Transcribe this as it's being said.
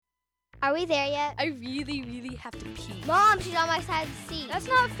Are we there yet? I really, really have to pee. Mom, she's on my side of the seat. That's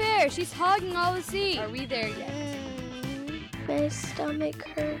not fair. She's hogging all the seat. Are we there yet? My stomach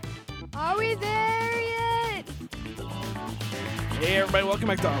hurts. Are we there yet? Hey everybody, welcome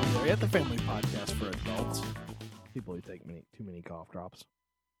back to Are We There Yet, the family podcast for adults. People who take too many cough drops.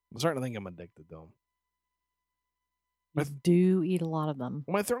 I'm starting to think I'm addicted to them. You do eat a lot of them.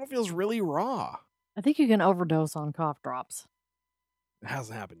 My throat feels really raw. I think you can overdose on cough drops. It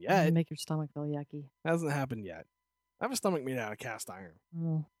hasn't happened yet. Make your stomach feel yucky. Hasn't happened yet. I have a stomach made out of cast iron.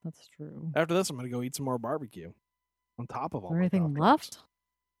 Oh, that's true. After this, I'm going to go eat some more barbecue. On top of all Is there my anything cough left? drops.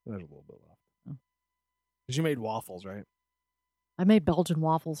 There's a little bit left. Oh. Because you made waffles, right? I made Belgian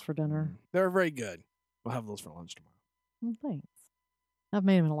waffles for dinner. They're very good. We'll have those for lunch tomorrow. Oh, thanks. I've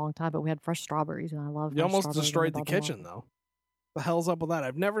made them in a long time, but we had fresh strawberries, and I love. You almost strawberries in destroyed the Belgian kitchen, waffles. though. The hell's up with that?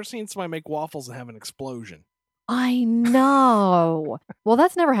 I've never seen somebody make waffles and have an explosion. I know. Well,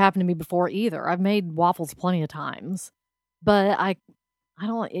 that's never happened to me before either. I've made waffles plenty of times, but I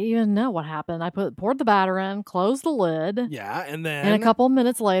don't even know what happened. I poured the batter in, closed the lid. Yeah, and then... And a couple of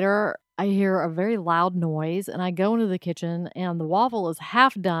minutes later, I hear a very loud noise, and I go into the kitchen, and the waffle is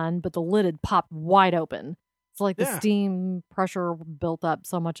half done, but the lid had popped wide open. It's like the steam pressure built up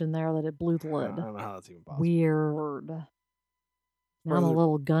so much in there that it blew the lid. I don't know how that's even possible. Weird. Now I'm a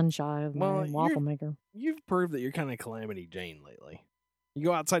little gun shy of my waffle maker. You've proved that you're kind of Calamity Jane lately. You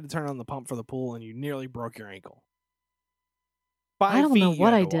go outside to turn on the pump for the pool, and you nearly broke your ankle. I don't know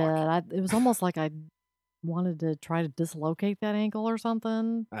what I did. It was almost like I wanted to try to dislocate that ankle or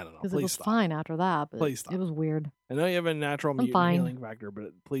something. I don't know. Because it was fine after that, but Please stop. It was weird. I know you have a natural fine. healing factor,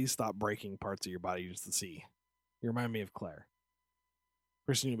 but please stop breaking parts of your body just to see. You remind me of Claire.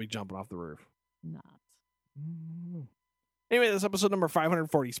 Person you'll be jumping off the roof. Not. Anyway, this is episode number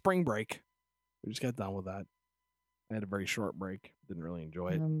 540, Spring Break. We just got done with that. I had a very short break. Didn't really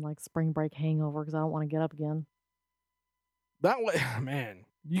enjoy it. I'm like spring break hangover because I don't want to get up again. That way, man,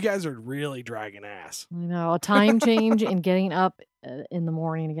 you guys are really dragging ass. I know. A time change and getting up in the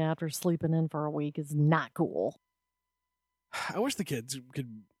morning again after sleeping in for a week is not cool. I wish the kids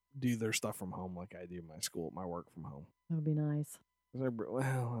could do their stuff from home like I do my work from home. That would be nice. Well,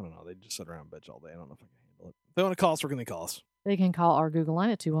 I don't know. They just sit around and bitch all day. I don't know if I can handle it. If they want to call us, where can they call us? They can call our Google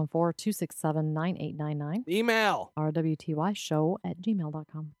line at 214-267-9899. Email.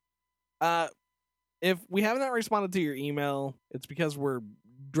 rwtyshow@gmail.com. If we have not responded to your email, it's because we're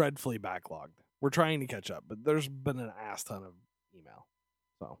dreadfully backlogged. We're trying to catch up, but there's been an ass ton of email.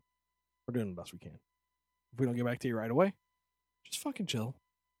 So we're doing the best we can. If we don't get back to you right away, just fucking chill.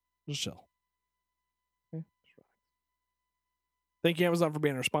 Just chill. Okay? Just relax. Thank you, Amazon, for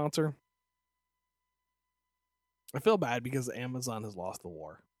being our sponsor. I feel bad because Amazon has lost the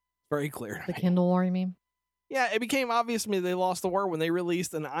war. Very clear. The Kindle war, you mean? Yeah, it became obvious to me they lost the war when they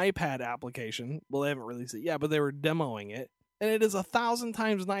released an iPad application. Well, they haven't released it yet, but they were demoing it. And it is 1,000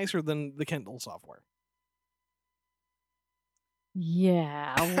 times nicer than the Kindle software.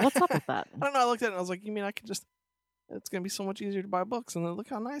 Yeah, what's up with that? I don't know. I looked at it and I was like, you mean I could just... It's going to be so much easier to buy books. And then look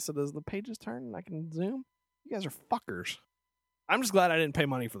how nice it is. The pages turn and I can zoom. You guys are fuckers. I'm just glad I didn't pay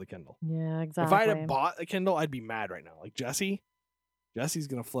money for the Kindle. Yeah, exactly. If I had bought a Kindle, I'd be mad right now. Like Jessie. Jessie's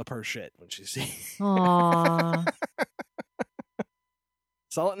going to flip her shit when she sees. Aww.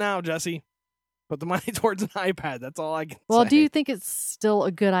 Sell it now, Jessie. Put the money towards an iPad. That's all I can say. Well, do you think it's still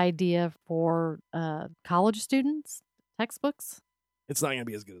a good idea for college students? Textbooks? It's not going to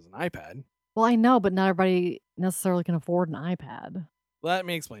be as good as an iPad. Well, I know, but not everybody necessarily can afford an iPad. Let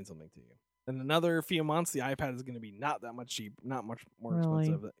me explain something to you. In another few months, the iPad is going to be not that much cheap, not much more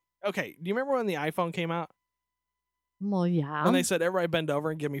expensive. Okay, do you remember when the iPhone came out? Well, yeah. And they said, everybody bend over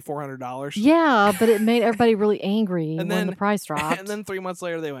and give me $400. Yeah, but it made everybody really angry and when the price dropped. And then 3 months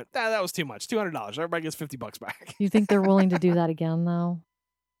later, they went, that was too much. $200. Everybody gets $50 back. You think they're willing to do that again, though?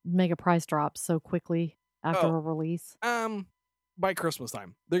 Make a price drop so quickly after a release? By Christmas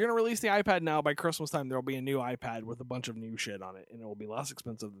time. They're going to release the iPad now. By Christmas time, there will be a new iPad with a bunch of new shit on it, and it will be less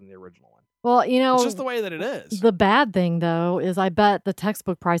expensive than the original one. Well, you know... It's just the way that it is. The bad thing, though, is I bet the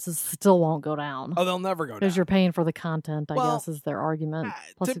textbook prices still won't go down. Oh, they'll never go down. Because you're paying for the content, I guess, is their argument.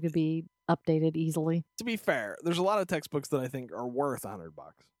 Plus, it could be updated easily. To be fair, there's a lot of textbooks that I think are worth $100.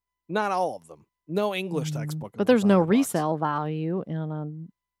 Not all of them. No English textbook. But there's no resale value in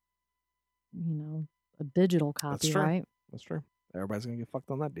a digital copy, That's true. right? That's true. Everybody's going to get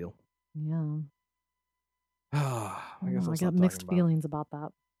fucked on that deal. Yeah. I got mixed feelings about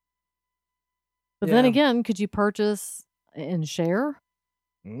that. But then again, could you purchase and share?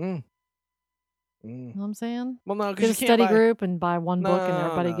 You know what I'm saying? Well, no, because get a study group and buy one book and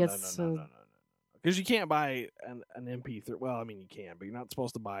everybody gets... No. Because you can't buy an MP3. Well, I mean, you can, but you're not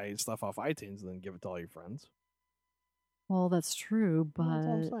supposed to buy stuff off iTunes and then give it to all your friends. Well, that's true, but That's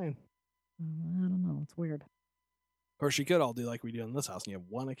what I'm saying. I don't know. It's weird. Of course, you could all do like we do in this house, and you have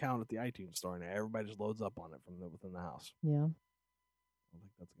one account at the iTunes store, and everybody just loads up on it from within the house. Yeah. I don't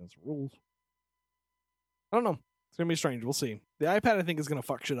think that's against the rules. I don't know. It's going to be strange. We'll see. The iPad, I think, is going to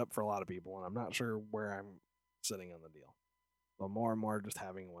fuck shit up for a lot of people, and I'm not sure where I'm sitting on the deal. So more and more, just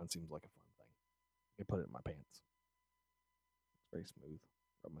having one seems like a fun thing. I can put it in my pants. It's very smooth.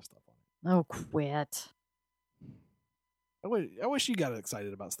 Rub my stuff on it. Oh, quit. I wish you got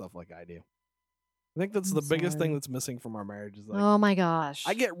excited about stuff like I do. I think that's I'm the biggest thing sorry. that's missing from our marriage is like, Oh my gosh.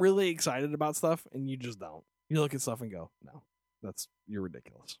 I get really excited about stuff and you just don't. You look at stuff and go, no, you're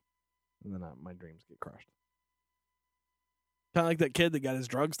ridiculous. And then my dreams get crushed. Kind of like that kid that got his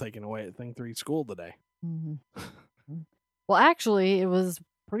drugs taken away at Thing 3 school today. Mhm. Well, actually, it was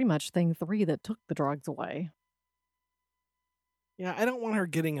pretty much Thing 3 that took the drugs away. Yeah, I don't want her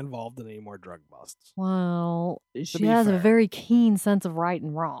getting involved in any more drug busts. Well, she be has fair. a very keen sense of right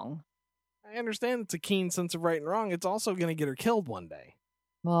and wrong. I understand it's a keen sense of right and wrong. It's also going to get her killed one day.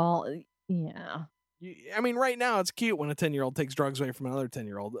 Well, yeah. I mean, right now it's cute when a 10-year-old takes drugs away from another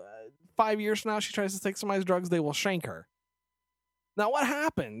 10-year-old. 5 years from now, she tries to take somebody's drugs, they will shank her. Now, what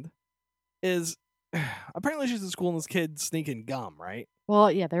happened is apparently she's at school and this kid's sneaking gum, right?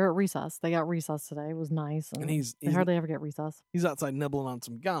 Well, yeah, they're at recess. They got recess today. It was nice. And he's they hardly ever get recess. he's outside nibbling on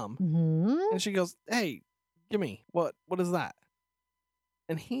some gum. Mm-hmm. And she goes, "Hey, give me. What is that?"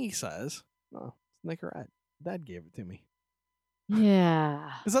 And he says, "Oh, Snickerette. Dad gave it to me."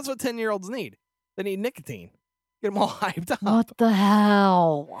 Yeah. Because that's what 10-year-olds need. They need nicotine. Get them all hyped up. What the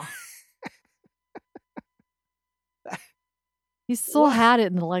hell? He still What? had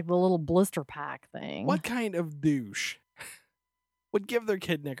it in like the little blister pack thing. What kind of douche would give their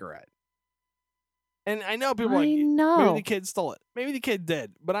kid Nicorette? And I know people are I like, know. maybe the kid stole it. Maybe the kid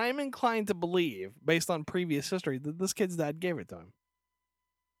did. But I am inclined to believe, based on previous history, that this kid's dad gave it to him.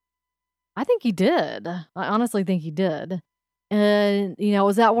 I think he did. I honestly think he did. And,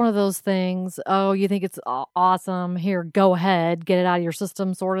 is that one of those things, oh, you think it's awesome, here, go ahead, get it out of your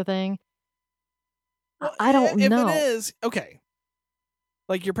system sort of thing? Well, I don't know. If it is, okay.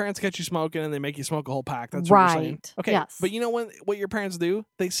 Like your parents catch you smoking and they make you smoke a whole pack. That's what you're saying. Right. Okay. Yes. But you know what your parents do?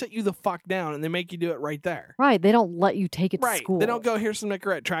 They sit you the fuck down and they make you do it right there. Right. They don't let you take it to Right. school. They don't go, "Here's some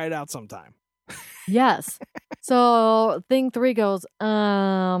Nicorette, try it out sometime." Yes. So Thing 3 goes,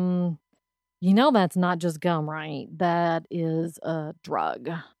 that's not just gum, right? That is a drug.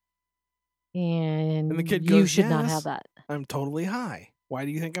 And the kid you goes, should not "Yes, have that." I'm totally high. Why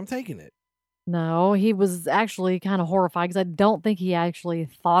do you think I'm taking it? No, he was actually kind of horrified because I don't think he actually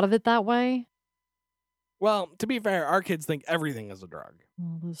thought of it that way. Well, to be fair, our kids think everything is a drug.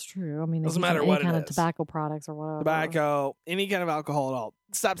 Well, that's true. I mean, Doesn't they matter use what any it kind of is. tobacco products or whatever. Tobacco, any kind of alcohol at all.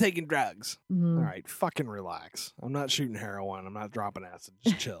 Stop taking drugs. Mhm. All right, fucking relax. I'm not shooting heroin. I'm not dropping acid.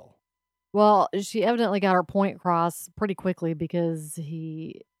 Just chill. Well, she evidently got her point across pretty quickly because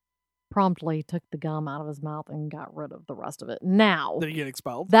he promptly took the gum out of his mouth and got rid of the rest of it. Now, Did he get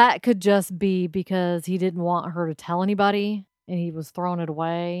expelled? that could just be because he didn't want her to tell anybody and he was throwing it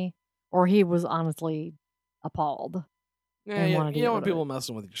away, or he was honestly appalled. Yeah, and yeah. wanted to You get don't want rid of people it.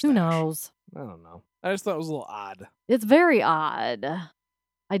 messing with your stash. Who knows? I don't know. I just thought it was a little odd. It's very odd.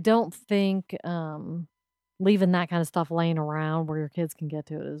 I don't think leaving that kind of stuff laying around where your kids can get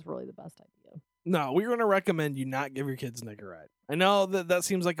to it is really the best idea. No, we're going to recommend you not give your kids Nicorette. I know that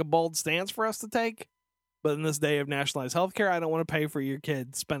seems like a bold stance for us to take, but in this day of nationalized healthcare, I don't want to pay for your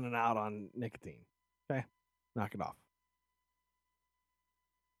kid spending out on nicotine. Okay? Knock it off.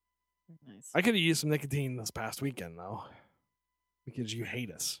 Very nice. I could have used some nicotine this past weekend, though, because you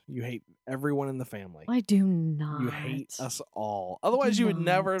hate us. You hate everyone in the family. I do not. You hate us all. Otherwise, you would not.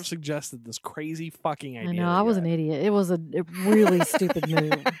 never have suggested this crazy fucking idea. I know. that I you was an had. idiot. It was a really stupid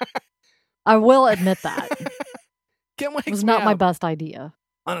move. I will admit that. Kim wakes It was me not my up best idea.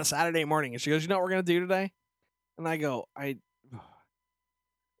 on a Saturday morning, and she goes, "You know what we're going to do today?" And I go,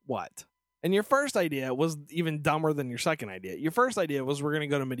 what? And your first idea was even dumber than your second idea. Your first idea was we're going to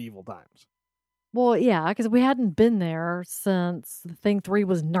go to medieval times. Well, yeah, because we hadn't been there since Thing 3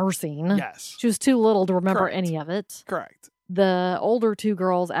 was nursing. Yes. She was too little to remember Correct. any of it. Correct. The older two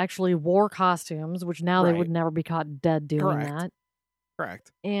girls actually wore costumes, which now they Right. would never be caught dead doing Correct. that.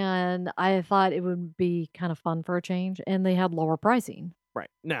 Correct. And I thought it would be kind of fun for a change, and they had lower pricing. Right.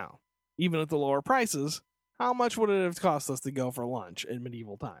 Now, even at the lower prices, how much would it have cost us to go for lunch in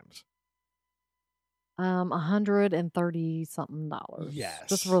medieval times? $130 something. Yes.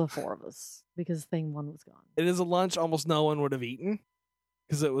 Just for the four of us, because Thing 1 was gone. It is a lunch almost no one would have eaten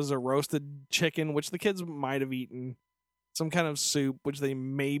because it was a roasted chicken, which the kids might have eaten, some kind of soup, which they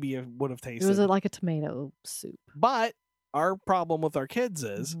maybe would have tasted. It was like a tomato soup. But our problem with our kids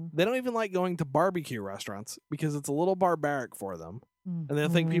is they don't even like going to barbecue restaurants because it's a little barbaric for them, and they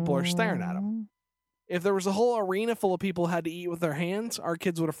think people are staring at them. If there was a whole arena full of people who had to eat with their hands, our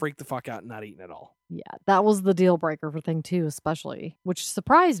kids would have freaked the fuck out and not eaten at all. Yeah, that was the deal breaker for thing 2, especially, which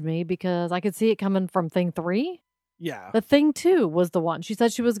surprised me because I could see it coming from thing 3. Yeah. But thing 2 was the one. She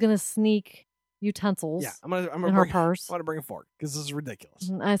said she was going to sneak utensils I'm in gonna her bring, purse. I'm going to bring a fork because this is ridiculous.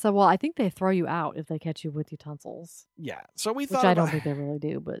 And I said, well, I think they throw you out if they catch you with utensils. Yeah. So we Which thought I don't think they really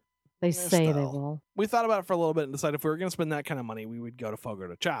do, but they say they still. will. We thought about it for a little bit and decided if we were going to spend that kind of money, we would go to Fogo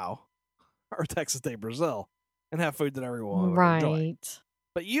de Chao or Texas Day Brazil and have food that everyone would enjoy. Right.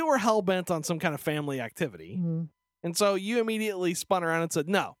 But you were hell-bent on some kind of family activity. Mm-hmm. And so you immediately spun around and said,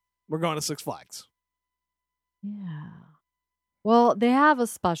 no, we're going to Six Flags. Yeah. Well, they have a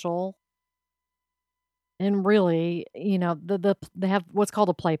special. And really, you know, they have what's called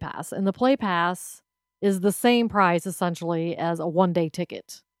a play pass. And the play pass is the same price essentially as a one-day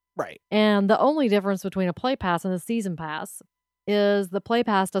ticket. Right. And the only difference between a play pass and a season pass is the play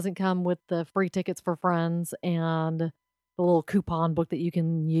pass doesn't come with the free tickets for friends and the little coupon book that you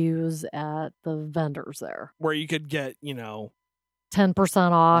can use at the vendors there. Where you could get,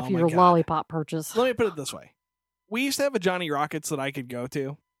 10% off Oh my your God. lollipop purchase. Let me put it this way. We used to have a Johnny Rockets that I could go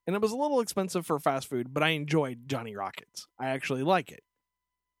to, and it was a little expensive for fast food, but I enjoyed Johnny Rockets. I actually like it.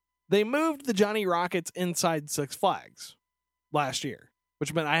 They moved the Johnny Rockets inside Six Flags last year,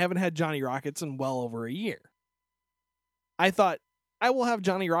 which meant I haven't had Johnny Rockets in well over a year. I thought, I will have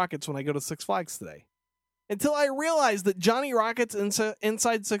Johnny Rockets when I go to Six Flags today. Until I realized that Johnny Rockets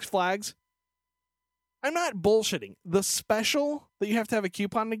inside Six Flags, I'm not bullshitting. The special that you have to have a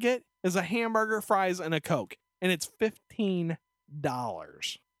coupon to get is a hamburger, fries, and a Coke. And it's $15.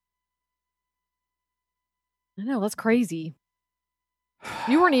 I know, that's crazy.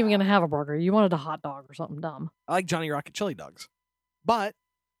 You weren't even going to have a burger. You wanted a hot dog or something dumb. I like Johnny Rocket chili dogs. But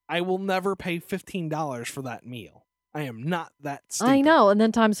I will never pay $15 for that meal. I am not that stupid. I know, and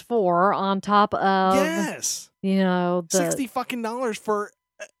then times 4 on top of Yes. the $60 fucking dollars for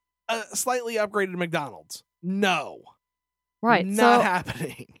a slightly upgraded McDonald's. No. right. Not So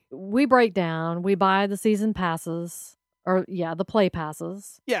happening. we break down. We buy the season passes, or the play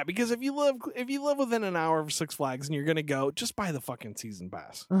passes. Yeah, because if you live within an hour of Six Flags and you're gonna go, just buy the fucking season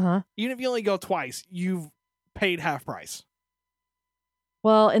pass. Even if you only go twice, you've paid half price.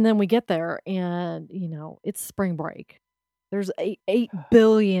 Well, and then we get there, and it's spring break. There's 8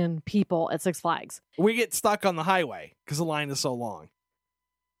 billion people at Six Flags. We get stuck on the highway because the line is so long.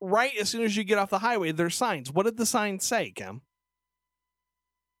 Right as soon as you get off the highway, there's signs. What did the sign say, Kim?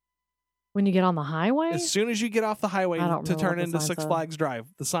 When you get on the highway, As soon as you get off the highway I don't to remember turn what the into sign Six said. Flags Drive,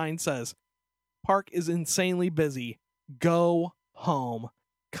 the sign says, "Park is insanely busy. Go home.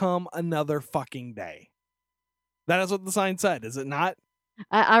 Come another fucking day." That is what the sign said, is it not?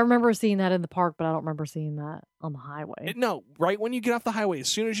 I remember seeing that in the park, but I don't remember seeing that on the highway. No, right when you get off the highway, as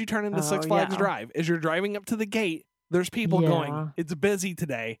soon as you turn into Oh, Six Flags yeah. Drive, as you're driving up to the gate, there's people Yeah. going, "It's busy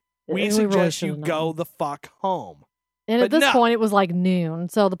today. We And really suggest you should've go known. the fuck home." And but at this no. point, it was like noon,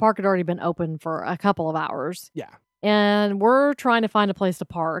 so the park had already been open for a couple of hours. Yeah. And we're trying to find a place to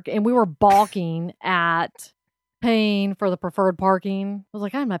park, and we were balking at paying for the preferred parking. I was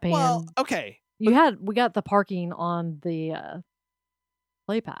like, I'm not paying. Well, okay. we got the parking on the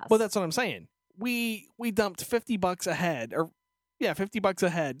play pass. Well, that's what I'm saying. We dumped $50 a head, or $50 a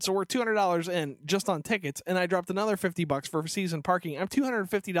head. So we're $200 in just on tickets, and I dropped another $50 for season parking. I'm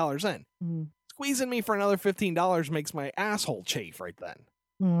 $250 in. Mhm. Squeezing me for another $15 makes my asshole chafe right then.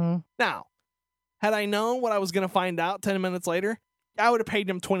 Mhm. Now, had I known what I was going to find out 10 minutes later, I would have paid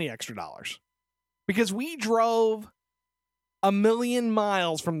him $20 extra. Because we drove 1,000,000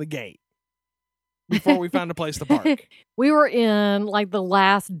 miles from the gate before we found a place to park. We were in like the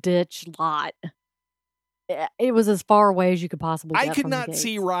last ditch lot. It was as far away as you could possibly get I could from the not gates.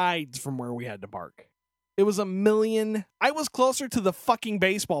 see rides from where we had to park. It was 1,000,000. I was closer to the fucking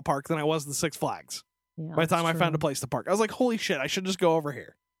baseball park than I was the Six Flags Yeah, by the time that's I found a true. place to park. I was like, holy shit, I should just go over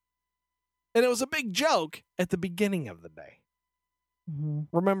here. And it was a big joke at the beginning of the day. Mhm.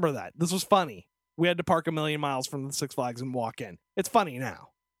 Remember that. This was funny. We had to park 1,000,000 miles from the Six Flags and walk in. It's funny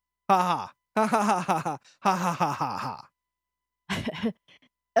now. Ha ha. Ha ha ha ha ha ha ha ha ha.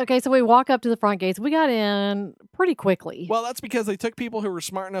 Okay, so we walk up to the front gates. We got in pretty quickly. Well, that's because they took people who were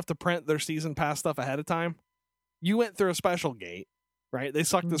smart enough to print their season pass stuff ahead of time. You went through a special gate, right? They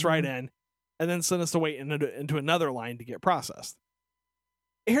sucked us right in and then sent us to wait into another line to get processed.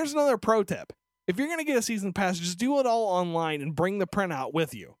 Here's another pro tip. if you're going to get a season pass, just do it all online and bring the printout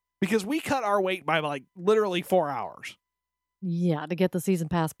with you. Because we cut our wait by like literally 4 hours. Yeah, to get the season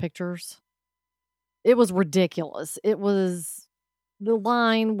pass pictures. It was ridiculous. The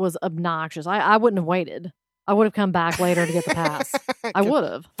line was obnoxious. I wouldn't have waited. I would have come back later to get the pass. I would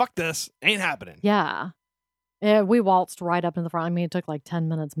have. Fuck this. Ain't happening. Yeah. We waltzed right up in the front. I mean, it took like 10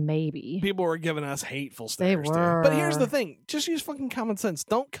 minutes maybe. People were giving us hateful They stares. were. Too. But here's the thing. Just use fucking common sense.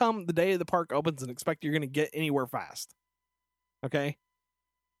 Don't come the day the park opens and expect you're going to get anywhere fast. Okay?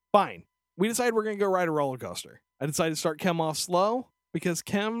 Fine. We decided we're going to go ride a roller coaster. I decided to start Kim off slow because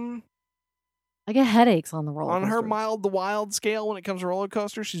Kim, I get headaches on the roller on her coasters. mild to wild scale when it comes to roller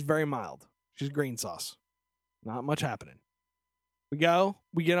coasters, she's very mild. She's green sauce. Not much happening. We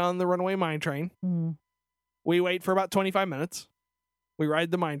get on the runaway mine train. Mm. We wait for about 25 minutes. We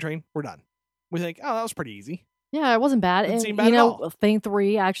ride the mine train. We're done. We think, oh, that was pretty easy. Yeah, it wasn't bad. Didn't And, seem bad at all. Thing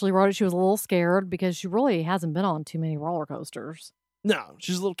 3 actually wrote it. She was a little scared because she really hasn't been on too many roller coasters. No,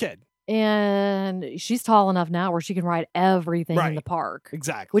 she's a little kid. And she's tall enough now where she can ride everything in the Right. park,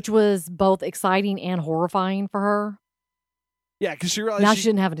 Exactly. which was both exciting and horrifying for her. Yeah, because she realized Now she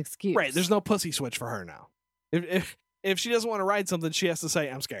didn't have an excuse. right, there's no pussy switch for her now. If she doesn't want to ride something, she has to say,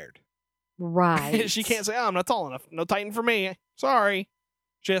 I'm scared. Right. She can't say, oh, I'm not tall enough. No Titan for me. Sorry.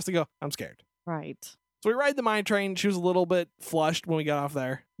 She has to go, I'm scared. Right. So we ride the mine train. She was a little bit flushed when we got off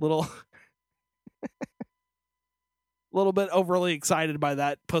there. Little bit overly excited by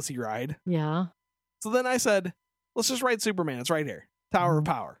that pussy ride. Yeah. So then I said, let's just ride Superman. It's right here. Tower of Mhm.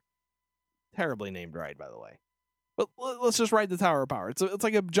 Power. Terribly named ride, by the way. But let's just ride the Tower of Power. It's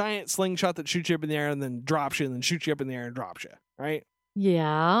like a giant slingshot that shoots you up in the air and then drops you and then shoots you up in the air and drops you, right?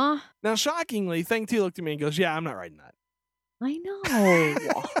 Yeah. Now, shockingly, Thing 2 looked at me and goes, yeah, I'm not riding that. I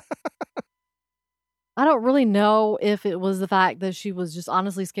know. I don't really know if it was the fact that she was just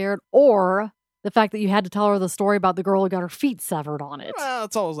honestly scared or the fact that you had to tell her the story about the girl who got her feet severed on it. Well,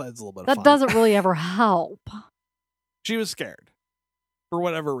 it's always adds a little bit of That fun. doesn't really ever help. She was scared for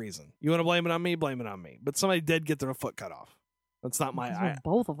whatever reason. You want to blame it on me? Blame it on me. But somebody did get their foot cut off. That's not my... Those were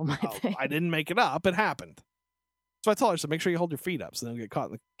both of them, I think. I didn't make it up. It happened. So I told her, so make sure you hold your feet up so they don't get caught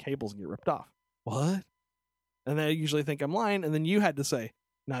in the cables and get ripped off. What? And they usually think I'm lying. And then you had to say,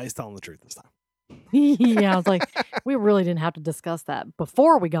 no, he's telling the truth this time. Yeah, I was like, we really didn't have to discuss that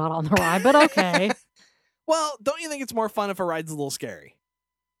before we got on the ride, but okay. Well, don't you think it's more fun if a ride's a little scary?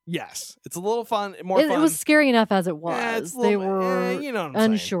 Yes. It's a little fun. More fun. It was scary enough as it was. Yeah, it's a They little- were you know what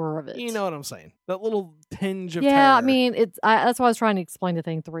I'm unsure of it. You know what I'm saying. That little tinge of yeah, terror. I mean, that's why I was trying to explain to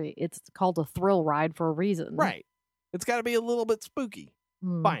Thing 3. It's called a thrill ride for a reason. Right. It's got to be a little bit spooky.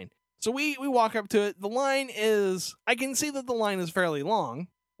 Hmm. Fine. So we walk up to it. The line is, I can see that the line is fairly long,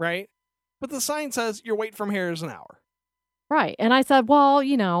 right? But the sign says your wait from here is an hour. Right. And I said, well,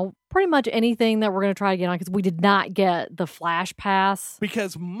 pretty much anything that we're going to try to get on, because we did not get the Flash Pass.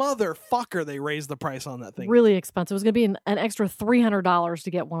 Because motherfucker, they raised the price on that thing. Really expensive. It was going to be an extra $300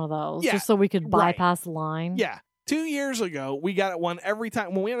 to get one of those, Yeah, just so we could right. bypass the line. Yeah. 2 years ago, we got it one every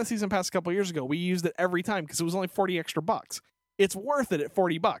time. When we had a season pass a couple years ago, we used it every time because it was only 40 extra bucks. It's worth it at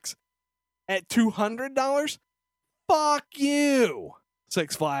 40 bucks. At $200? Fuck you,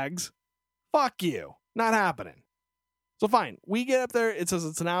 Six Flags. Fuck you. Not happening. So fine. We get up there. It says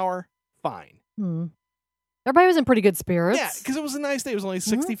it's an hour. Fine. Hmm. Everybody was in pretty good spirits. Yeah, because it was a nice day. It was only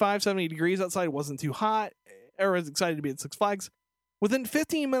 65, 70 degrees outside. It wasn't too hot. Everyone's excited to be at Six Flags. Within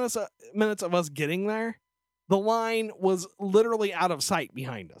 15 minutes of us getting there, the line was literally out of sight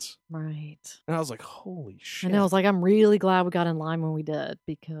behind us. Right. And I was like, holy shit. And I was like, I'm really glad we got in line when we did,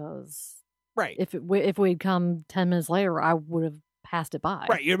 because right. if we'd come 10 minutes later, I would have passed it by.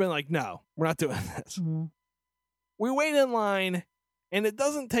 Right. You'd have been like, no, we're not doing this. Mhm. We wait in line, and it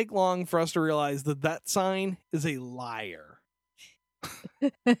doesn't take long for us to realize that that sign is a liar.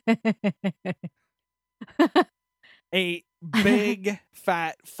 A big,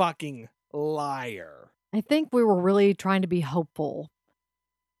 fat fucking liar. I think we were really trying to be hopeful,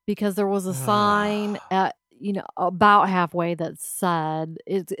 because there was a sign at about halfway that said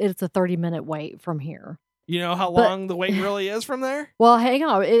it's a 30-minute wait from here. You know how But- long the wait really is from there? Well, hang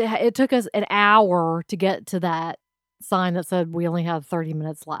on. It took us an hour to get to that sign that said we only have 30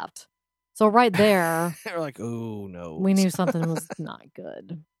 minutes left. So right there, We're like, oh no. we knew something was not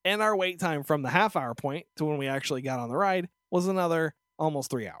good. And our wait time from the half-hour point to when we actually got on the ride was another almost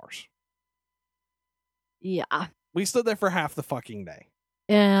 3 hours. Yeah. We stood there for half the fucking day.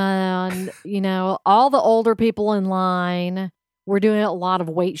 And, all the older people in line were doing a lot of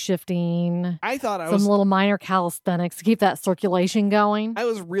weight shifting, I thought some little minor calisthenics to keep that circulation going. I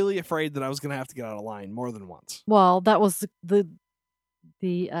was really afraid that I was going to have to get out of line more than once. Well, that was the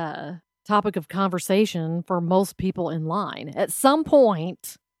topic of conversation for most people in line. At some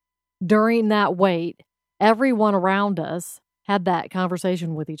point during that wait, everyone around us had that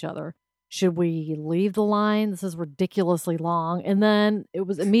conversation with each other. Should we leave the line? This is ridiculously long. And then it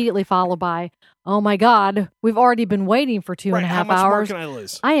was immediately followed by, oh my God, we've already been waiting for 2.5 How much hours. more can I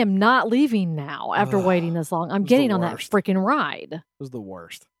lose? I am not leaving now after waiting this long. I'm getting on that worst. freaking ride. It was the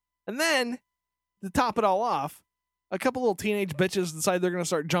worst. And then, to top it all off, a couple little teenage bitches decide they're going to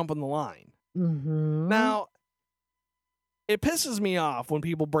start jumping the line. Mm-hmm. Now, it pisses me off when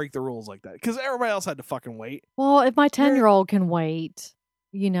people break the rules like that because everybody else had to fucking wait. Well, if my 10-year-old can wait,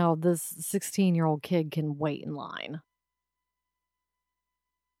 this 16-year-old kid can wait in line.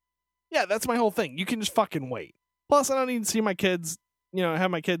 Yeah, that's my whole thing. You can just fucking wait. Plus, I don't need to see my kids, have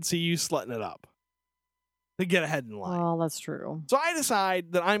my kids see you slutting it up to get ahead in line. Well, that's true. So I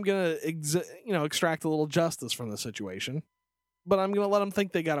decide that I'm going to, extract a little justice from the situation, but I'm going to let them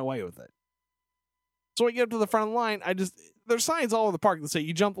think they got away with it. So I get up to the front of the line. There's signs all over the park that say,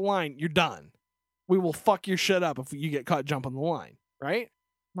 you jump the line, you're done. We will fuck your shit up if you get caught jumping the line. Right?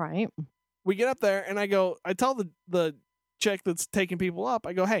 Right. We get up there and I tell the chick that's taking people up,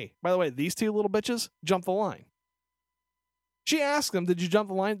 I go, hey, by the way, these two little bitches jump the line. She asks them, did you jump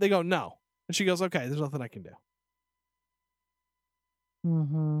the line? They go, no. And she goes, okay, there's nothing I can do.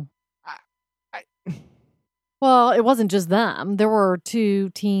 Mm-hmm. Well, it wasn't just them. There were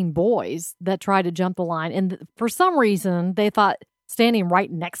 2 teen boys that tried to jump the line. And for some reason, they thought standing right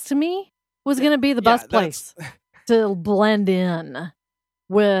next to me was going to be the best place to blend in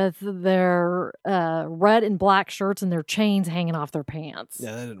with their red and black shirts and their chains hanging off their pants.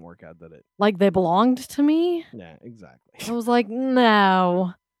 Yeah, that didn't work out, did it? Like they belonged to me. Yeah, exactly. I was like,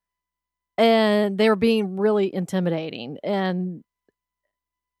 no. And they were being really intimidating and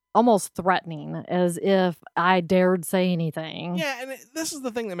almost threatening, as if I dared say anything. Yeah, and this is the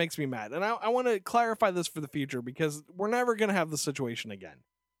thing that makes me mad. And I want to clarify this for the future because we're never going to have this situation again.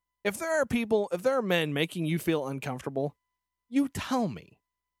 If there are men making you feel uncomfortable, you tell me.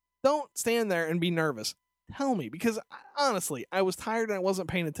 Don't stand there and be nervous. Tell me, because honestly, I was tired and I wasn't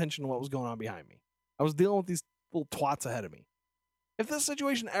paying attention to what was going on behind me. I was dealing with these little twats ahead of me. If this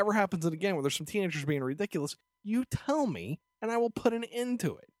situation ever happens again where there's some teenagers being ridiculous, you tell me and I will put an end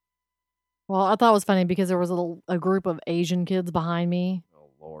to it. Well, I thought it was funny because there was a group of Asian kids behind me. Oh,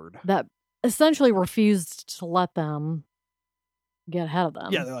 Lord. That essentially refused to let them get ahead of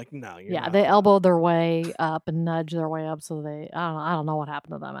them. Yeah, they're like, no. Yeah, they elbowed their way up and nudged their way up. So I don't know what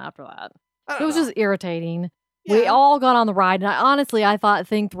happened to them after that. It was just irritating. Yeah. We all got on the ride. And I thought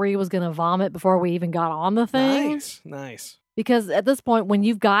thing 3 was going to vomit before we even got on the thing. Nice. Because at this point, when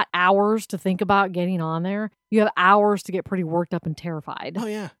you've got hours to think about getting on there, you have hours to get pretty worked up and terrified. Oh,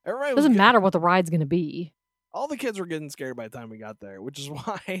 yeah. It doesn't matter what the ride's going to be. All the kids were getting scared by the time we got there, which is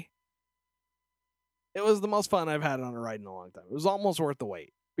why it was the most fun I've had on a ride in a long time. It was almost worth the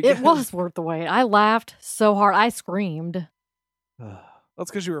wait. It was worth the wait. I laughed so hard. I screamed. That's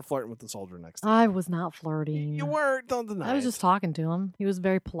because you were flirting with the soldier next time. I was not flirting. You were. Don't deny it. I was just talking to him. He was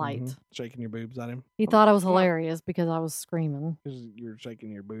very polite. Mm-hmm. Shaking your boobs at him. He thought I was hilarious because I was screaming. Because you were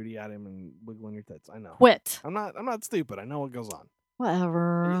shaking your booty at him and wiggling your tits. I know. Quit. I'm not stupid. I know what goes on.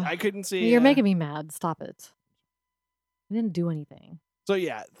 Whatever. I couldn't see. You're making me mad. Stop it. I didn't do anything. So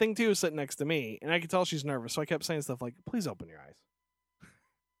yeah, thing 2 is sitting next to me, and I could tell she's nervous. So I kept saying stuff like, "Please open your eyes."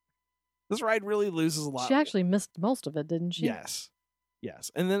 This ride really loses a lot. She actually missed most of it, didn't she?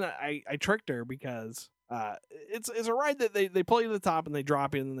 Yes. And then I tricked her because it's a ride that they pull you to the top and they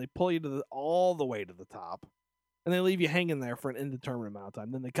drop you and then they pull you all the way to the top and they leave you hanging there for an indeterminate amount of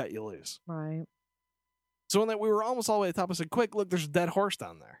time. Then they cut you loose. Right. So when we were almost all the way to the top, I said, "Quick, look, there's a dead horse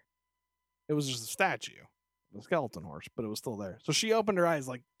down there." It was just a statue, a skeleton horse, but it was still there. So she opened her eyes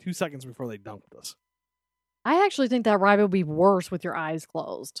like 2 seconds before they dumped us. I actually think that ride would be worse with your eyes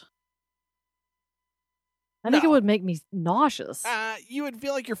closed. I think it would make me nauseous. You would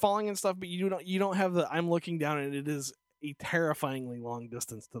feel like you're falling and stuff, but you don't have the I'm looking down and it is a terrifyingly long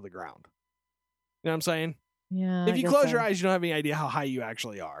distance to the ground. You know what I'm saying? Yeah. If you close your eyes, you don't have any idea how high you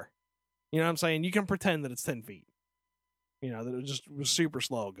actually are. You know what I'm saying? You can pretend that it's 10 feet. You know, that it just was super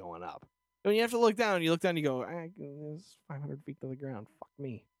slow going up. When you have to look down, you go, it's 500 feet to the ground. Fuck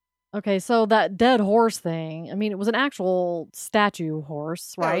me. Okay, so that dead horse thing, I mean, it was an actual statue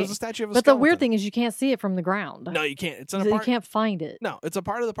horse, right? Yeah, it was a statue of a skeleton. But the weird thing is you can't see it from the ground. No, you can't. It's in a You part. can't find it. No, it's a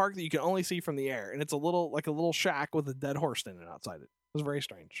part of the park that you can only see from the air, and it's a little shack with a dead horse standing outside it. It was very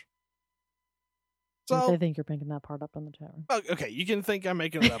strange. So they think you're making that part up in the chat room. Okay, you can think I'm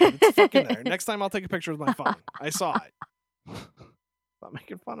making it up, but it's fucking there. Next time I'll take a picture with my phone. I saw it. Stop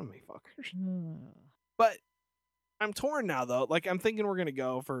making fun of me, fuckers. But I'm torn now, though. Like, I'm thinking we're going to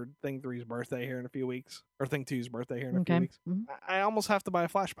go for Thing 3's birthday here in a few weeks. Or Thing 2's birthday here in a few weeks. Mhm. I almost have to buy a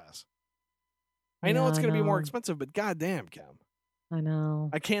Flash Pass. I know it's going to be more expensive, but goddamn, Kim. I know.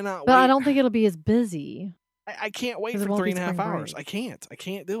 I cannot But wait. I don't think it'll be as busy. I can't wait 'Cause it for won't be 3.5 spring hours. break. I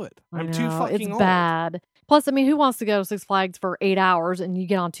can't do it. I I'm know. too fucking It's old. bad. Plus, I mean, who wants to go to Six Flags for 8 hours and you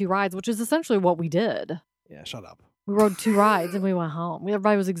get on 2 rides, which is essentially what we did. Yeah, shut up. We rode 2 rides and we went home.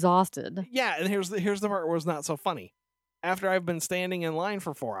 Everybody was exhausted. Yeah, and here's the part where it's not so funny. After I've been standing in line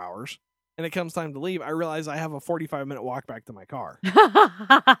for 4 hours and it comes time to leave, I realize I have a 45-minute walk back to my car.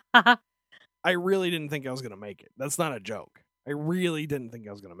 I really didn't think I was going to make it. That's not a joke. I really didn't think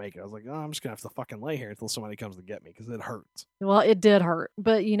I was going to make it. I was like, oh, I'm just going to have to fucking lay here until somebody comes to get me because it hurts. Well, it did hurt.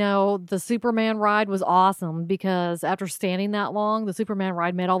 But, the Superman ride was awesome because after standing that long, the Superman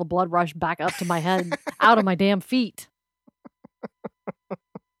ride made all the blood rush back up to my head out of my damn feet. I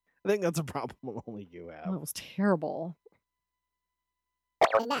think that's a problem only you have. That was terrible.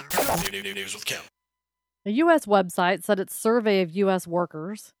 News with Kim. A U.S. website said its survey of U.S.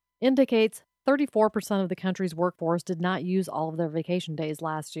 workers indicates 34% of the country's workforce did not use all of their vacation days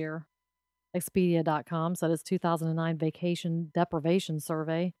last year. Expedia.com said its 2009 vacation deprivation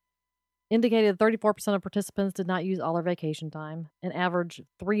survey indicated 34% of participants did not use all their vacation time, an average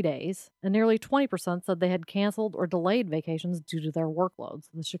 3 days, and nearly 20% said they had canceled or delayed vacations due to their workloads,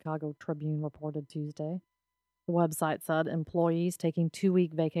 the Chicago Tribune reported Tuesday. The website said employees taking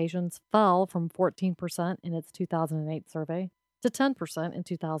 2-week vacations fell from 14% in its 2008 survey to 10% in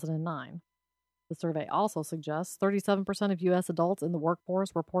 2009. The survey also suggests 37% of U.S. adults in the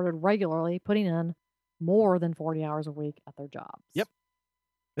workforce reported regularly putting in more than 40 hours a week at their jobs. Yep.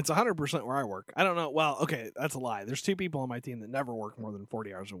 It's 100% where I work. I don't know. Well, okay, that's a lie. There's 2 people on my team that never work more than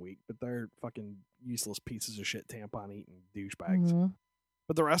 40 hours a week, but they're fucking useless pieces of shit tampon eating douchebags. Mm-hmm.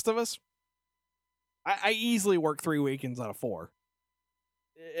 But the rest of us, I easily work 3 weekends out of 4.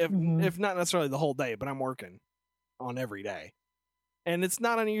 If not necessarily the whole day, but I'm working on every day. And it's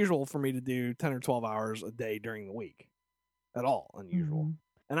not unusual for me to do 10 or 12 hours a day during the week. At all unusual. Mm-hmm.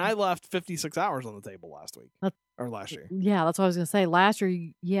 And I left 56 hours on the table last week. Or last year. Yeah, that's what I was going to say. Last year,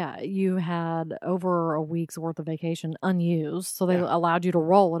 you had over a week's worth of vacation unused. So they allowed you to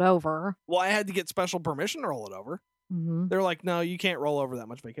roll it over. Well, I had to get special permission to roll it over. Mm-hmm. They're like, no, you can't roll over that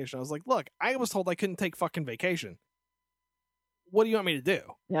much vacation. I was like, look, I was told I couldn't take fucking vacation. What do you want me to do?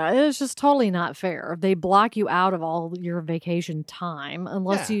 Yeah, it's just totally not fair. They block you out of all your vacation time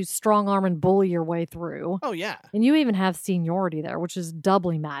unless you strong arm and bully your way through. Oh, yeah. And you even have seniority there, which is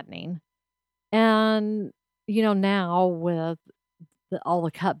doubly maddening. And, now with all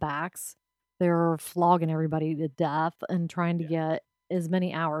the cutbacks, they're flogging everybody to death and trying to get as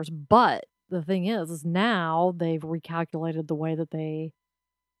many hours. But the thing is now they've recalculated the way that they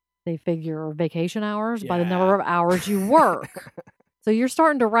figure vacation hours by the number of hours you work. So you're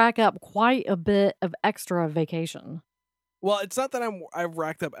starting to rack up quite a bit of extra vacation. Well, it's not that I've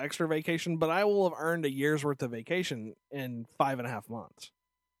racked up extra vacation, but I will have earned a year's worth of vacation in 5.5 months.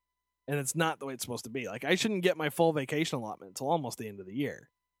 And it's not the way it's supposed to be. Like, I shouldn't get my full vacation allotment until almost the end of the year.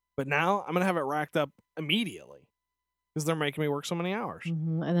 But now I'm going to have it racked up immediately because they're making me work so many hours.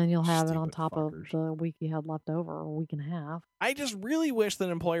 Mm-hmm. And then you'll have it on Stupid top fuckers. of the week you had left over, or a week and a half. I just really wish that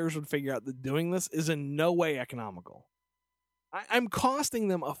employers would figure out that doing this is in no way economical. I'm costing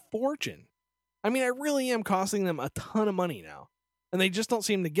them a fortune. I mean, I really am costing them a ton of money now. And they just don't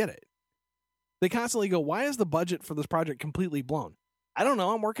seem to get it. They constantly go, why is the budget for this project completely blown? I don't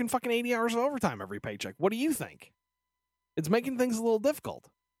know. I'm working fucking 80 hours of overtime every paycheck. What do you think? It's making things a little difficult.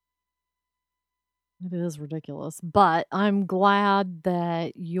 It is ridiculous. But I'm glad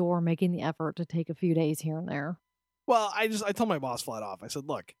that you're making the effort to take a few days here and there. Well, I told my boss flat off. I said,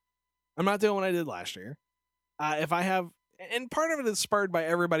 look, I'm not doing what I did last year. If I have, and part of it is spurred by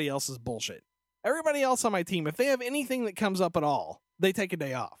everybody else's bullshit. Everybody else on my team, if they have anything that comes up at all, they take a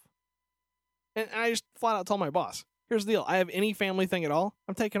day off. And I just flat out told my boss, here's the deal. I have any family thing at all,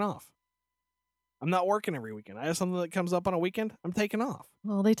 I'm taking off. I'm not working every weekend. I have something that comes up on a weekend, I'm taking off.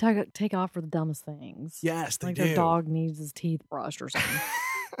 Well, they take off for the dumbest things. Yes, they like do. Their dog needs his teeth brushed or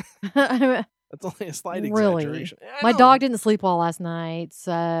something. That's only a slight exaggeration. Really? My dog didn't sleep well last night,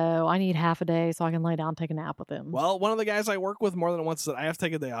 so I need half a day so I can lay down and take a nap with him. Well, one of the guys I work with more than once said, I have to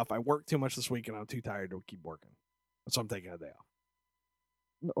take a day off. I worked too much this week and I'm too tired to keep working. So I'm taking a day off.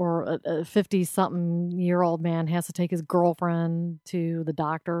 Or a 50-something-year-old man has to take his girlfriend to the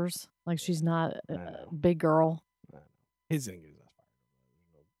doctors. Like she's not a big girl. He's going to get his ass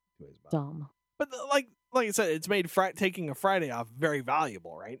fired. Dumb. But like I said, it's made taking a Friday off very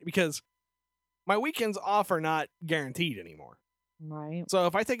valuable, right? Because my weekends off are not guaranteed anymore. Right. So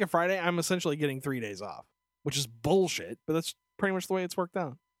if I take a Friday, I'm essentially getting 3 days off. which is bullshit, but that's pretty much the way it's worked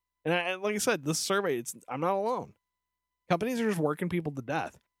out. And like I said, this survey, I'm not alone. Companies are just working people to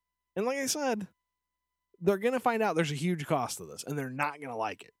death. And like I said, they're going to find out there's a huge cost to this, and they're not going to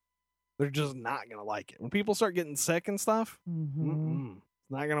like it. They're just not going to like it. When people start getting sick and stuff, it's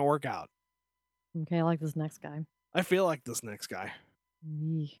not going to work out. Okay, I like this next guy. I feel like this next guy.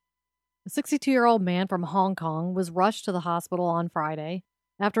 Yee. A 62-year-old man from Hong Kong was rushed to the hospital on Friday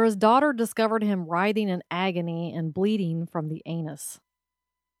after his daughter discovered him writhing in agony and bleeding from the anus.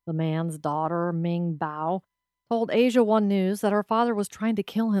 The man's daughter, Ming Bao, told Asia One News that her father was trying to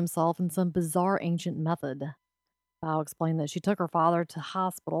kill himself in some bizarre ancient method. Bao explained that she took her father to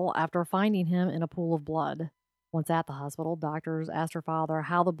hospital after finding him in a pool of blood. Once at the hospital, doctors asked her father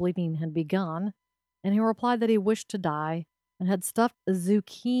how the bleeding had begun, and he replied that he wished to die and had stuffed a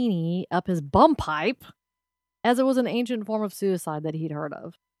zucchini up his bum pipe, as it was an ancient form of suicide that he'd heard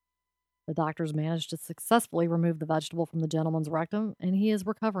of. The doctors managed to successfully remove the vegetable from the gentleman's rectum, and he is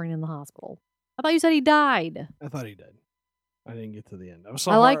recovering in the hospital. I thought you said he died. I thought he did. I didn't get to the end.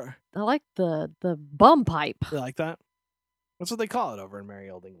 I like the bum pipe. You like that? That's what they call it over in merry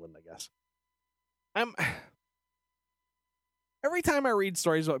old England, I guess. Every time I read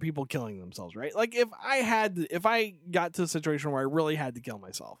stories about people killing themselves, right? Like if I got to a situation where I really had to kill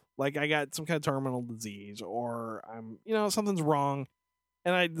myself, like I got some kind of terminal disease or something's wrong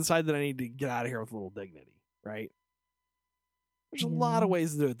and I decide that I need to get out of here with a little dignity, right? There's a lot of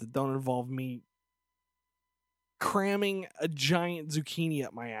ways to do it that don't involve me cramming a giant zucchini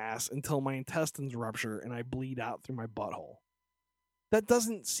up my ass until my intestines rupture and I bleed out through my butthole. That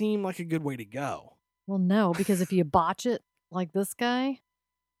doesn't seem like a good way to go. Well, no, because if you botch it like this guy,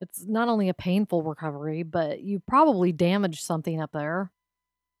 it's not only a painful recovery, but you probably damaged something up there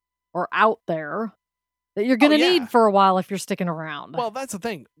or out there that you're going to need for a while if you're sticking around. Well, that's the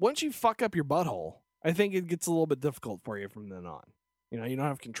thing. Once you fuck up your butthole, I think it gets a little bit difficult for you from then on. You don't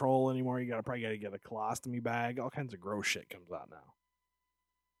have control anymore. You probably got to get a colostomy bag. All kinds of gross shit comes out now.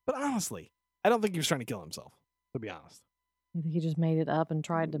 But honestly, I don't think he was trying to kill himself, to be honest. You think he just made it up and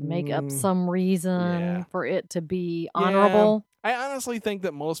tried to make up some reason for it to be honorable? Yeah. I honestly think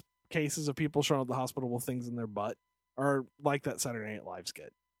that most cases of people showing up at the hospital with things in their butt are like that Saturday Night Live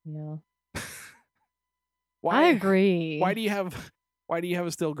skit. Yeah. Why, I agree. Why do you have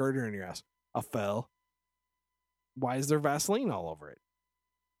a steel girder in your ass? I fell. Why is there Vaseline all over it?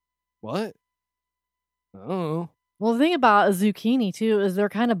 What? I don't know. Well, the thing about a zucchini, too, is they're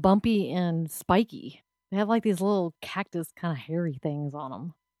kind of bumpy and spiky. They have like these little cactus kind of hairy things on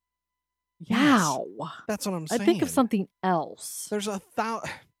them. Yes, Yow. That's what I'm saying. I think of something else. There's Look,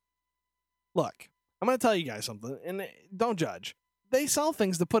 I'm going to tell you guys something, and don't judge. They sell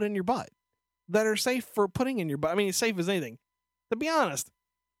things to put in your butt that are safe for putting in your butt. I mean, as safe as anything. To be honest,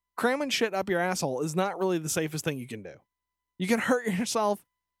 cramming shit up your asshole is not really the safest thing you can do. You can hurt yourself.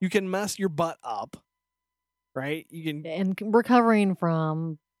 You can mess your butt up. Right? And recovering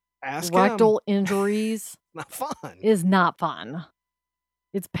from rectal injuries not fun. Is not fun.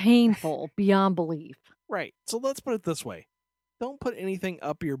 It's painful beyond belief. Right. So let's put it this way. Don't put anything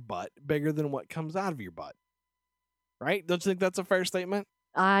up your butt bigger than what comes out of your butt. Right? Don't you think that's a fair statement?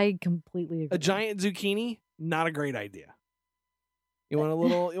 I completely agree. A giant zucchini, not a great idea. You want a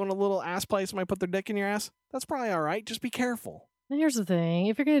little ass play somebody put their dick in your ass? That's probably all right. Just be careful. And here's the thing.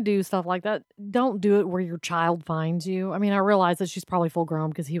 If you're going to do stuff like that, don't do it where your child finds you. I mean, I realize that she's probably full grown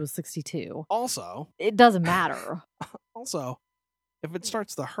because he was 62. Also, it doesn't matter. Also, if it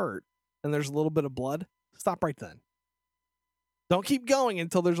starts to hurt and there's a little bit of blood, stop right then. Don't keep going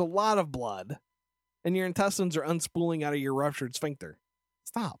until there's a lot of blood and your intestines are unspooling out of your ruptured sphincter.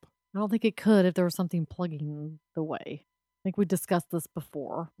 Stop. I don't think it could if there was something plugging the way. I think we discussed this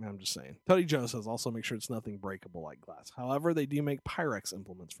before. I'm just saying. Tony Joe says also make sure it's nothing breakable like glass. However, they do make Pyrex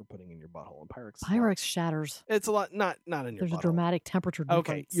implements for putting in your butthole. And Pyrex shatters. It's a lot, not in your butthole. There's a dramatic temperature difference.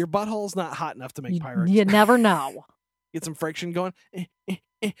 Okay, your butthole's not hot enough to make Pyrex. You never know. Get some friction going. Ow.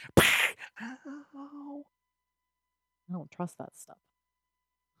 I don't trust that stuff.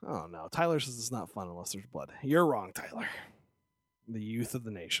 Oh, no. Tyler says it's not fun unless there's blood. You're wrong, Tyler. The youth of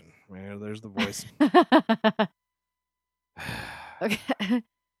the nation. There's the voice. Okay.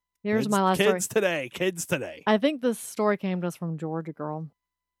 Here's my last story. Kids today. I think this story came to us from Georgia Girl.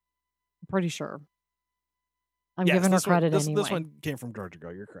 I'm pretty sure. I'm giving her credit anyway. This one came from Georgia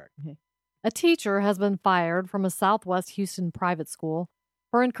Girl. You're correct. Okay. A teacher has been fired from a Southwest Houston private school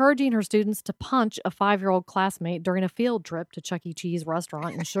for encouraging her students to punch a 5-year-old classmate during a field trip to Chuck E. Cheese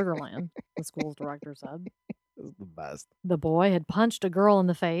restaurant in Sugar Land, the school's director said. This is the best. The boy had punched a girl in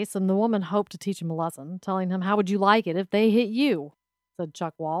the face, and the woman hoped to teach him a lesson, telling him, "How would you like it if they hit you?" said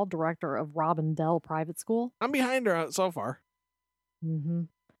Chuck Wall, director of Robin Dell Private School. I'm behind her so far. Mm-hmm.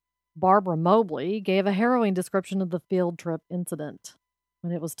 Barbara Mobley gave a harrowing description of the field trip incident.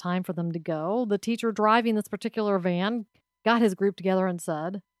 When it was time for them to go, the teacher driving this particular van got his group together and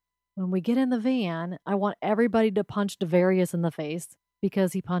said, "When we get in the van, I want everybody to punch Devarius in the face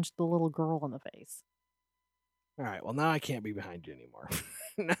because he punched the little girl in the face." All right, well, now I can't be behind you anymore.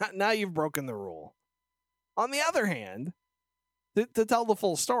 Now you've broken the rule. On the other hand, to tell the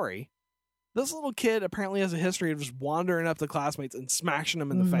full story, this little kid apparently has a history of just wandering up to classmates and smashing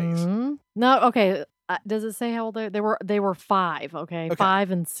them in the face. No, okay. Does it say how old they were? They were 5. Okay,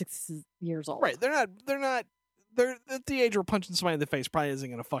 5 and 6 years old. Right? They're at the age where punching somebody in the face probably isn't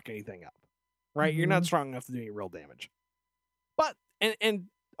going to fuck anything up. Right? You're not strong enough to do any real damage. But and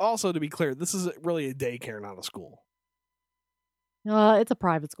also to be clear, this is really a daycare, not a school. It's a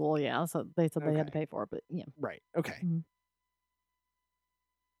private school, yeah. So they said they had to pay for it, but yeah. Right. Okay.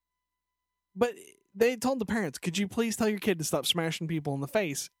 But they told the parents, "Could you please tell your kid to stop smashing people in the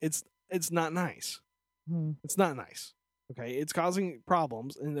face? It's not nice. It's not nice. Okay, it's causing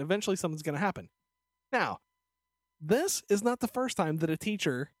problems, and eventually something's going to happen." Now, this is not the first time that a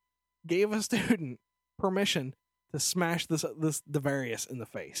teacher gave a student permission to smash this Devarius in the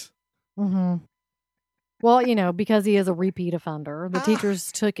face. Well, because he is a repeat offender, the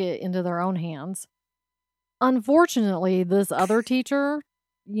teachers took it into their own hands. Unfortunately, this other teacher,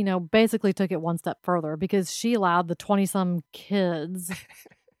 basically took it one step further because she allowed the 20-some kids.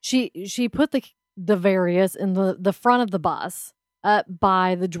 She put the Devarius in the front of the bus up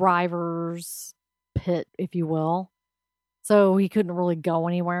by the driver's pit, if you will. So he couldn't really go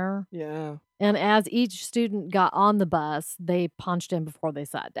anywhere. Yeah. And as each student got on the bus, they punched him before they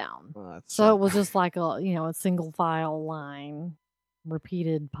sat down. So it was just like a single file line,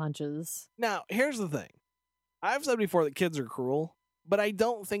 repeated punches. Now, here's the thing. I've said before that kids are cruel, but I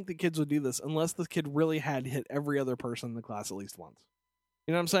don't think the kids would do this unless the kid really had hit every other person in the class at least once.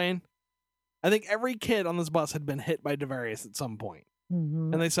 You know what I'm saying? I think every kid on this bus had been hit by Devarius at some point.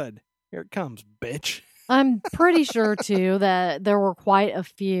 And they said, "Here it comes, bitch." I'm pretty sure, too, that there were quite a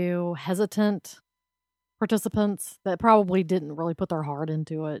few hesitant participants that probably didn't really put their heart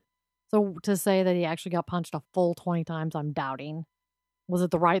into it. So to say that he actually got punched a full 20 times, I'm doubting. Was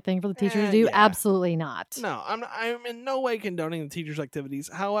it the right thing for the teacher to do? Yeah. Absolutely not. No, I'm in no way condoning the teacher's activities.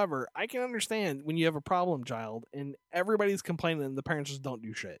 However, I can understand when you have a problem child and everybody's complaining and the parents just don't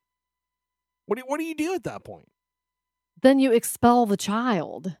do shit. What do you do at that point? Then you expel the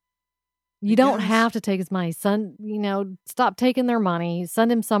child. You don't have to take his money. Stop taking their money.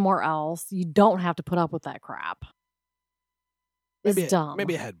 Send him somewhere else. You don't have to put up with that crap. It's dumb.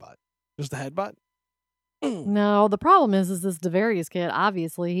 Maybe a headbutt. Just a headbutt? No, the problem is this Devarius kid,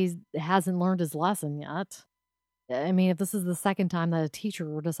 obviously, he hasn't learned his lesson yet. I mean, if this is the second time that a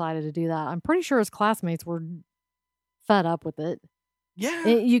teacher decided to do that, I'm pretty sure his classmates were fed up with it. Yeah.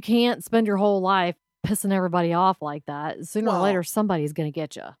 You can't spend your whole life pissing everybody off like that. Sooner or later, somebody's going to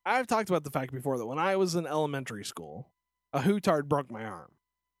get you. I've talked about the fact before that when I was in elementary school, a hootard broke my arm.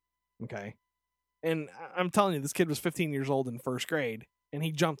 Okay? And I'm telling you, this kid was 15 years old in first grade, and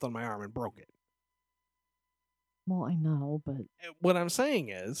he jumped on my arm and broke it. Well, I know, but what I'm saying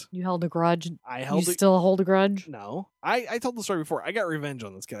is, you held a grudge. You still hold a grudge? No. I told the story before. I got revenge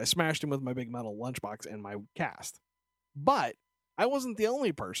on this kid. I smashed him with my big metal lunchbox and my cast. But I wasn't the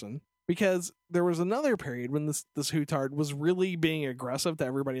only person, because there was another period when this hootard was really being aggressive to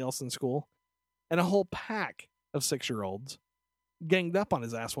everybody else in school, and a whole pack of 6-year-olds ganged up on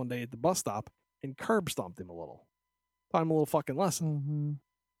his ass one day at the bus stop and curb stomped him a little. Taught him a little fucking lesson.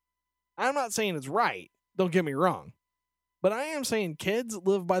 I'm not saying it's right. Don't get me wrong. But I am saying kids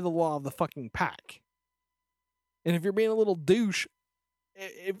live by the law of the fucking pack. And if you're being a little douche,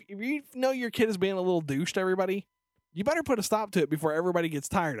 if you know your kid is being a little douche to everybody, you better put a stop to it before everybody gets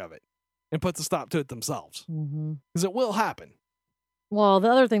tired of it and puts a stop to it themselves. Because it will happen. Well, the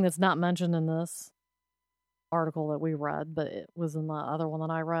other thing that's not mentioned in this article that we read, but it was in the other one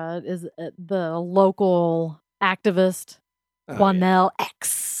that I read, is the local activist, Juanel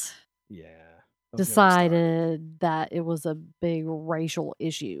X. Yeah. Decided that it was a big racial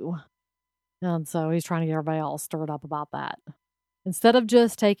issue. And so he's trying to get everybody all stirred up about that. Instead of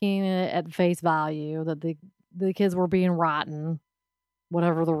just taking it at face value that the kids were being rotten,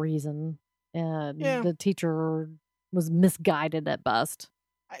 whatever the reason, and the teacher was misguided at best.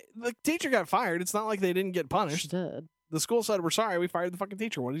 The teacher got fired. It's not like they didn't get punished. She did. The school said, "We're sorry, we fired the fucking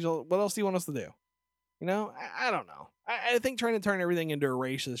teacher. What else do you want us to do?" You know, I don't know. I think trying to turn everything into a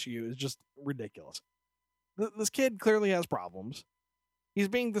race issue is just ridiculous. This kid clearly has problems. He's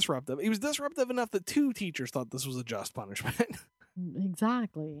being disruptive. He was disruptive enough that 2 teachers thought this was a just punishment.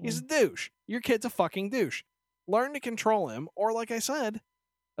 Exactly. He's a douche. Your kid's a fucking douche. Learn to control him, or like I said,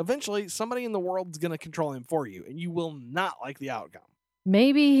 eventually somebody in the world's going to control him for you, and you will not like the outcome.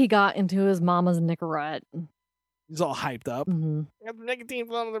 Maybe he got into his mama's Nicorette. He's all hyped up. Mm-hmm. I got the nicotine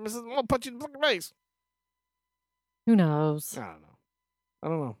flowing there, Mrs. I'm going to punch you in the fucking face. Who knows? I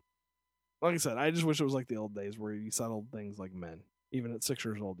don't know. Like I said, I just wish it was like the old days where you settled things like men. Even at 6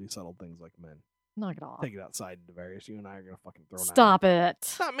 years old, you settled things like men. Knock it off. Take it outside, Devarius. You and I are going to fucking throw it out. Stop it.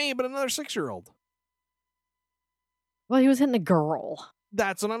 It's not me, but another 6-year-old. Well, he was hitting a girl.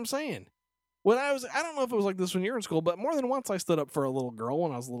 That's what I'm saying. I don't know if it was like this when you were in school, but more than once I stood up for a little girl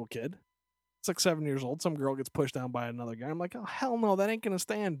when I was a little kid. 6, 7 years old. Some girl gets pushed down by another guy. I'm like, oh, hell no, that ain't going to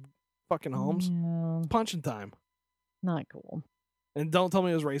stand, fucking Holmes. Yeah, It's punching time. not cool. And don't tell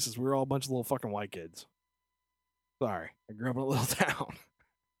me it was racist. We were all a bunch of little fucking white kids. Sorry. I grew up in a little town.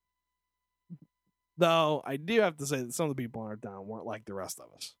 Though, I do have to say that some of the people in our town weren't like the rest of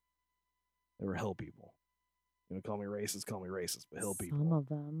us. They were hill people. You know, call me racist, but hill people. Some of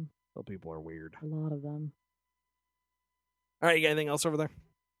them. Hill people are weird. A lot of them. All right, you got anything else over there?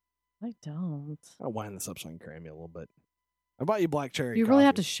 I don't. I'll wind this up so I can cram you a little bit. I bought you black cherry You coffee. really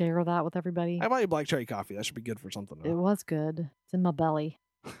have to share that with everybody. I bought you black cherry coffee. That should be good for something. It was good. It's in my belly.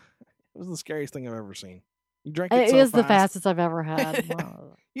 It was the scariest thing I've ever seen. You drank it It so is the fast. fastest I've ever had.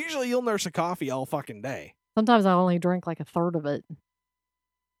 Wow. Usually you'll nurse a coffee all fucking day. Sometimes I only drink like a third of it.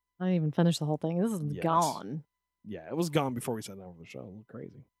 I didn't even finish the whole thing. This is Yes. gone. Yeah, it was gone before we sat down for the show. A little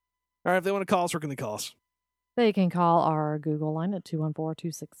crazy. All right, if they want to call us, where can they call us? They can call our Google line at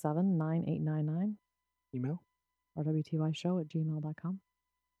 214-267-9899 Email? or WTYshow@gmail.com.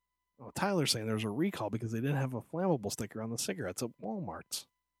 Oh, Tyler's saying there's a recall because they didn't have a flammable sticker on the cigarettes at Walmart's.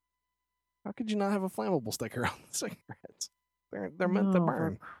 How could you not have a flammable sticker on the cigarettes? They're meant to Oh,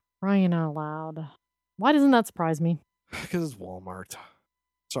 burn. for crying out loud. Why doesn't that surprise me? Because it's Walmart.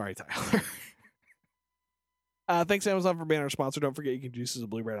 Sorry, Tyler. Thanks, Amazon, for being our sponsor. Don't forget you can juice us at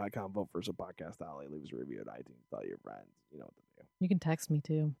blueberry.com. Vote for us at Podcast Alley. Leave us a review at iTunes. Tell your friends. You know what to do. You can text me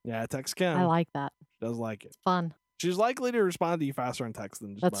too. Yeah, text Kim. I like that. She does like it. It's fun. She's likely to respond to you faster on text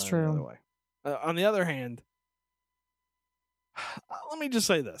than just That's about any true. other way. On the other hand, let me just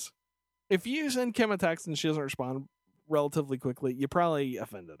say this. If you send Kim a text and she doesn't respond relatively quickly, you probably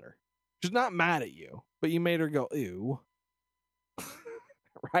offended her. She's not mad at you, but you made her go, ew.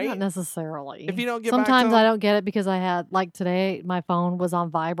 Right? Not necessarily. If you don't get Sometimes back to I don't get it because I had, like today, my phone was on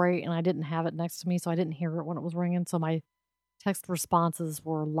vibrate and I didn't have it next to me, so I didn't hear it when it was ringing. So my text responses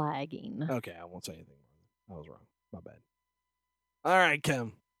were lagging. Okay, I won't say anything. I was wrong. My bad. All right,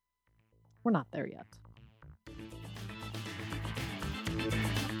 Kim. We're not there yet.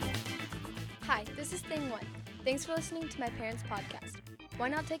 Hi, this is Thing One. Thanks for listening to my parents' podcast. Why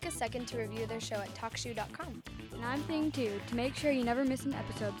not take a second to review their show at TalkShoe.com? And I'm Thing Two. To make sure you never miss an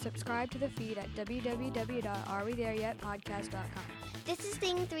episode, subscribe to the feed at www.arewethereyetpodcast.com. This is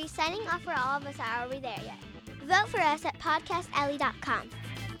Thing 3 signing off for all of us at Are We There Yet? Vote for us at podcastalley.com.